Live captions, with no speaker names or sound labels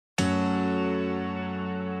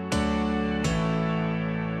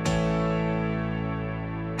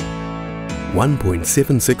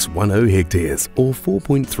1.7610 hectares or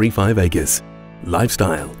 4.35 acres.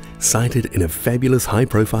 Lifestyle, sited in a fabulous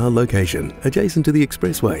high-profile location adjacent to the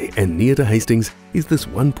expressway and near to Hastings, is this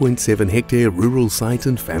 1.7 hectare rural site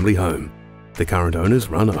and family home. The current owners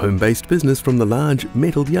run a home-based business from the large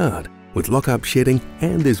metalled yard with lockup shedding,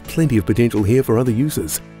 and there's plenty of potential here for other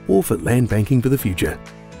uses or for land banking for the future.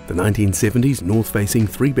 The 1970s north-facing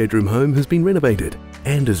 3-bedroom home has been renovated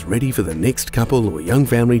and is ready for the next couple or young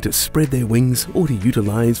family to spread their wings or to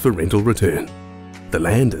utilise for rental return. The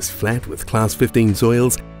land is flat with Class 15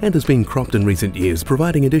 soils and has been cropped in recent years,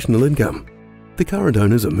 providing additional income. The current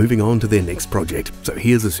owners are moving on to their next project, so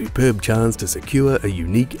here's a superb chance to secure a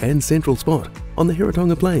unique and central spot on the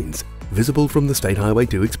Heretaunga Plains, visible from the State Highway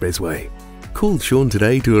 2 Expressway. Call Shaun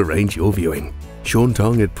today to arrange your viewing. Shaun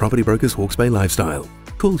Tong at Property Brokers Hawke's Bay Lifestyle.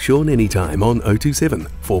 Call Shaun anytime on 027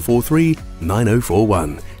 443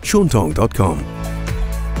 9041, shauntong.com.